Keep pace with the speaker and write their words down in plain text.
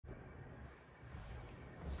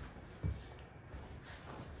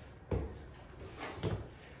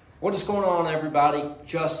What is going on, everybody?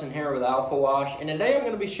 Justin here with Alpha Wash, and today I'm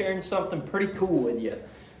going to be sharing something pretty cool with you.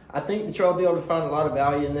 I think that y'all will be able to find a lot of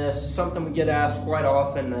value in this. It's something we get asked quite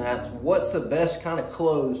often, and that's what's the best kind of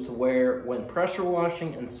clothes to wear when pressure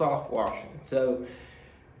washing and soft washing. So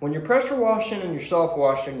when you're pressure washing and you're soft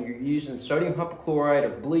washing, you're using sodium hypochlorite or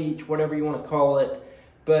bleach, whatever you want to call it.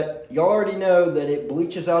 But y'all already know that it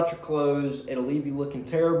bleaches out your clothes. It'll leave you looking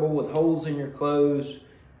terrible with holes in your clothes.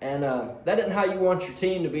 And that isn't how you want your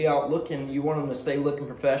team to be out looking. You want them to stay looking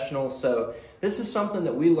professional. So this is something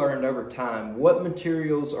that we learned over time. What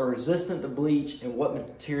materials are resistant to bleach and what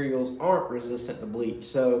materials aren't resistant to bleach.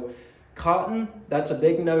 So cotton, that's a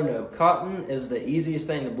big no-no. Cotton is the easiest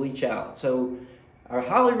thing to bleach out. So I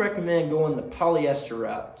highly recommend going the polyester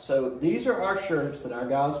route. So these are our shirts that our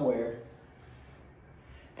guys wear.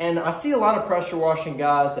 And I see a lot of pressure washing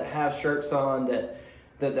guys that have shirts on that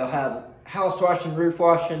they'll have house washing, roof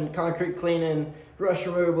washing, concrete cleaning, brush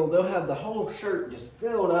removal. They'll have the whole shirt just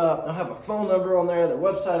filled up. They'll have a phone number on there, their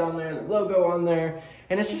website on there, the logo on there.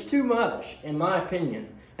 And it's just too much, in my opinion.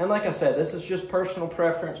 And like I said, this is just personal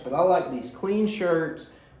preference, but I like these clean shirts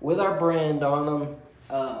with our brand on them.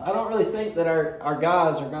 I don't really think that our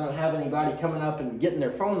guys are going to have anybody coming up and getting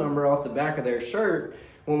their phone number off the back of their shirt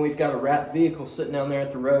when we've got a wrapped vehicle sitting down there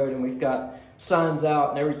at the road and we've got signs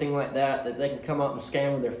out and everything like that they can come up and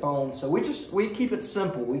scan with their phone. So we keep it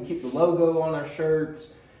simple. We keep the logo on our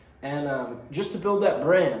shirts and just to build that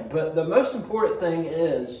brand. But the most important thing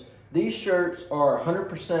is these shirts are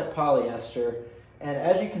 100% polyester. And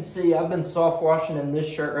as you can see, I've been soft washing in this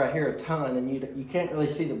shirt right here a ton, and you can't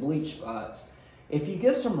really see the bleach spots. If you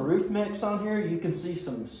get some roof mix on here, you can see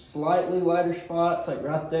some slightly lighter spots like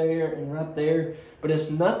right there and right there, but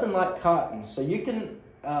it's nothing like cotton. So you can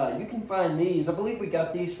find these. I believe we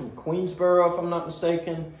got these from Queensboro, if I'm not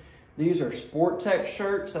mistaken. These are Sport Tech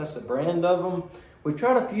shirts. That's the brand of them. We've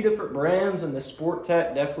tried a few different brands, and the Sport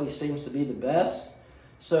Tech definitely seems to be the best.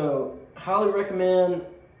 So highly recommend.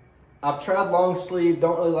 I've tried long sleeve.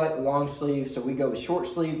 Don't really like the long sleeve, so we go with short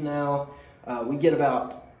sleeve now.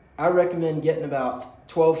 I recommend getting about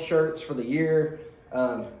 12 shirts for the year.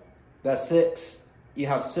 That's 6. You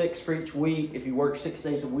have 6 for each week if you work 6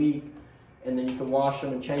 days a week. And then you can wash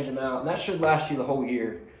them and change them out. And that should last you the whole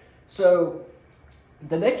year. So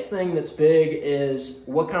the next thing that's big is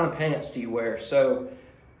what kind of pants do you wear? So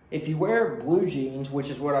if you wear blue jeans, which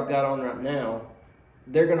is what I've got on right now,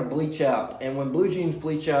 they're going to bleach out. And when blue jeans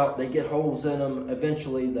bleach out, they get holes in them.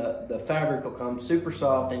 Eventually the fabric will come super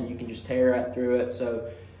soft and you can just tear right through it. So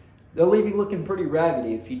they'll leave you looking pretty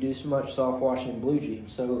raggedy if you do so much soft washing in blue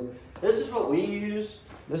jeans. So this is what we use.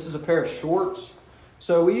 This is a pair of shorts.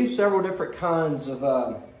 So we used several different kinds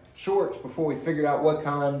of shorts before we figured out what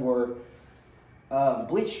kind were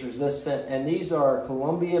bleach resistant. And these are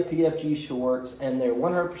Columbia PFG shorts, and they're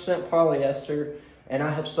 100% polyester. And I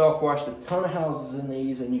have soft washed a ton of houses in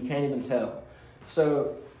these, and you can't even tell.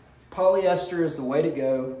 So polyester is the way to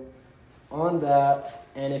go on that.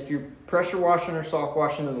 And if you're pressure washing or soft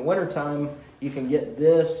washing in the wintertime, you can get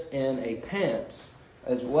this in a pants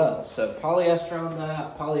as well. So polyester on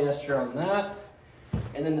that, polyester on that.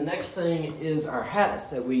 And then the next thing is our hats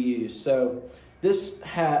that we use. So this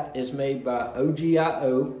hat is made by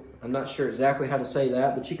OGIO. I'm not sure exactly how to say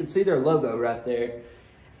that, but you can see their logo right there.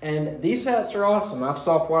 And these hats are awesome. I've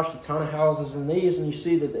soft washed a ton of houses in these, and you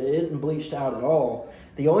see that it isn't bleached out at all.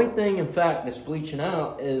 The only thing, in fact, that's bleaching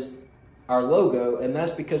out is our logo, and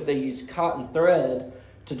that's because they use cotton thread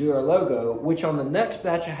to do our logo, which on the next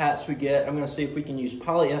batch of hats we get, I'm going to see if we can use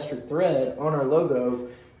polyester thread on our logo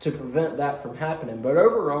to prevent that from happening. But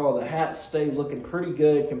overall, the hats stay looking pretty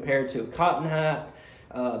good compared to a cotton hat.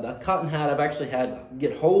 The cotton hat, I've actually had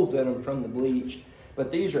get holes in them from the bleach.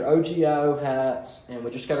 But these are OGIO hats, and we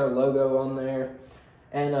just got our logo on there.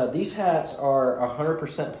 And these hats are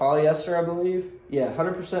 100% polyester, I believe. Yeah,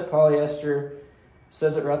 100% polyester.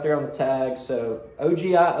 Says it right there on the tag. So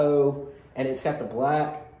OGIO, and it's got the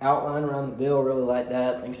black outline around the bill. Really like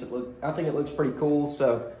that. I think it looks pretty cool.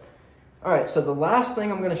 So. All right, so the last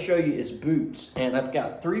thing I'm going to show you is boots. And I've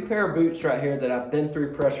got 3 pair of boots right here that I've been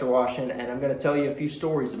through pressure washing, and I'm going to tell you a few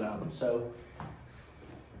stories about them.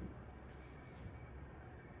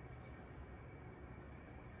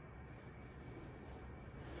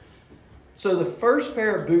 So the first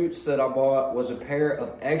pair of boots that I bought was a pair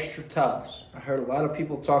of Extra Toughs. I heard a lot of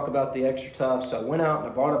people talk about the Extra Toughs, so I went out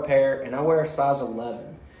and I bought a pair, and I wear a size 11.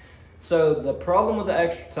 So the problem with the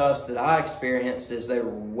Extra Toughs that I experienced is they were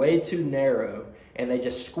way too narrow, and they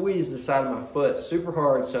just squeezed the side of my foot super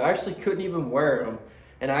hard, so I actually couldn't even wear them.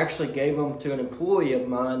 And I actually gave them to an employee of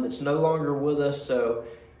mine that's no longer with us, so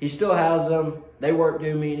he still has them. They weren't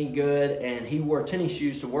doing me any good, and he wore tennis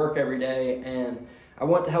shoes to work every day, and I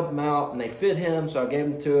went to help him out, and they fit him, so I gave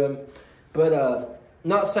them to him. But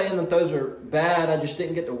not saying that those are bad, I just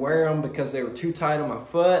didn't get to wear them because they were too tight on my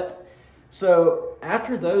foot. So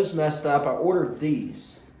after those messed up, I ordered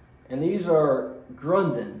these, and these are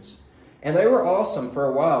Grundens, and they were awesome for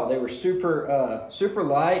a while. They were super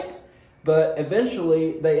light, but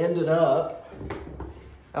eventually they ended up,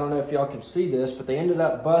 I don't know if y'all can see this, but they ended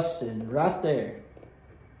up busting right there.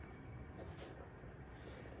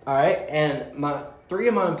 All right, and three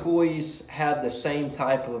of my employees had the same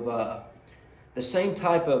type of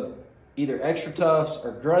either XtraTufs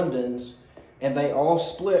or Grundens, and they all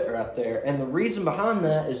split right there. And the reason behind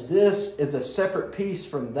that is this is a separate piece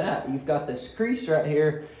from that. You've got this crease right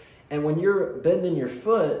here, and when you're bending your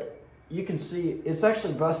foot, you can see it's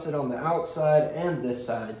actually busted on the outside and this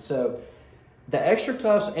side. So the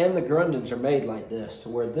XtraTufs and the Grundens are made like this, to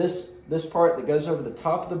where this part that goes over the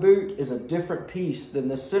top of the boot is a different piece than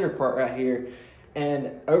this center part right here.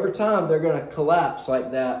 And over time, they're going to collapse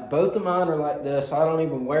like that. Both of mine are like this. I don't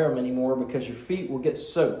even wear them anymore because your feet will get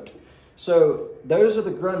soaked. So those are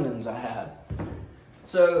the Grundens I had.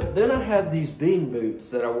 So then I had these bean boots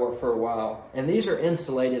that I wore for a while, and these are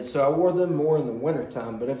insulated, so I wore them more in the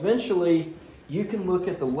wintertime. But eventually, you can look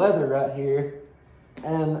at the leather right here,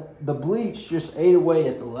 and the bleach just ate away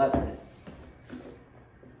at the leather.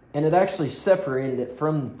 And it actually separated it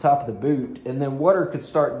from the top of the boot, and then water could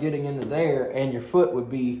start getting into there, and your foot would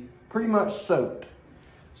be pretty much soaked.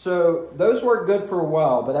 So those worked good for a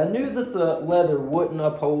while, but I knew that the leather wouldn't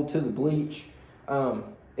uphold to the bleach.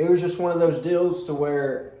 It was just one of those deals to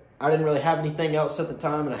where I didn't really have anything else at the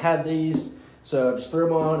time, and I had these, so I just threw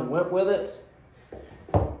them on and went with it.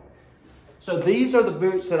 So these are the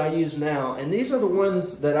boots that I use now, and these are the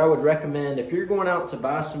ones that I would recommend if you're going out to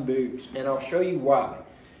buy some boots, and I'll show you why.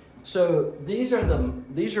 So these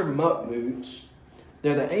are muck boots.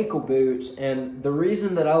 They're the ankle boots, and the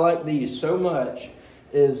reason that I like these so much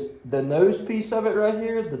is the nose piece of it right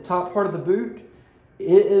here, the top part of the boot,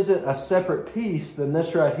 it isn't a separate piece than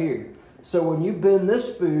this right here. So when you bend this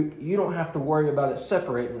boot, you don't have to worry about it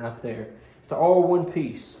separating right there. It's all one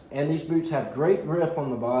piece. And these boots have great grip on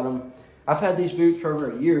the bottom. I've had these boots for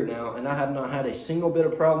over a year now, and I have not had a single bit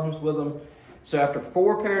of problems with them. So after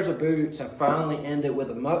 4 pairs of boots, I finally ended with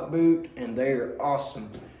a muck boot, and they are awesome.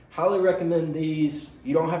 Highly recommend these.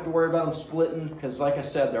 You don't have to worry about them splitting, because like I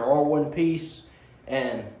said, they're all one piece.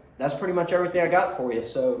 And that's pretty much everything I got for you.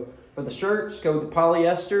 So for the shirts, go with the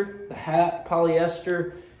polyester, the hat,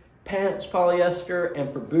 polyester, pants, polyester,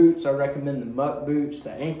 and for boots, I recommend the muck boots,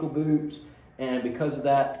 the ankle boots, and because of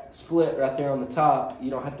that split right there on the top, you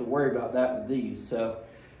don't have to worry about that with these. So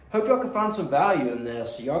hope y'all can find some value in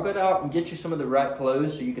this. So y'all go out and get you some of the right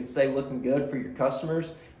clothes so you can stay looking good for your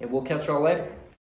customers, and we'll catch y'all later.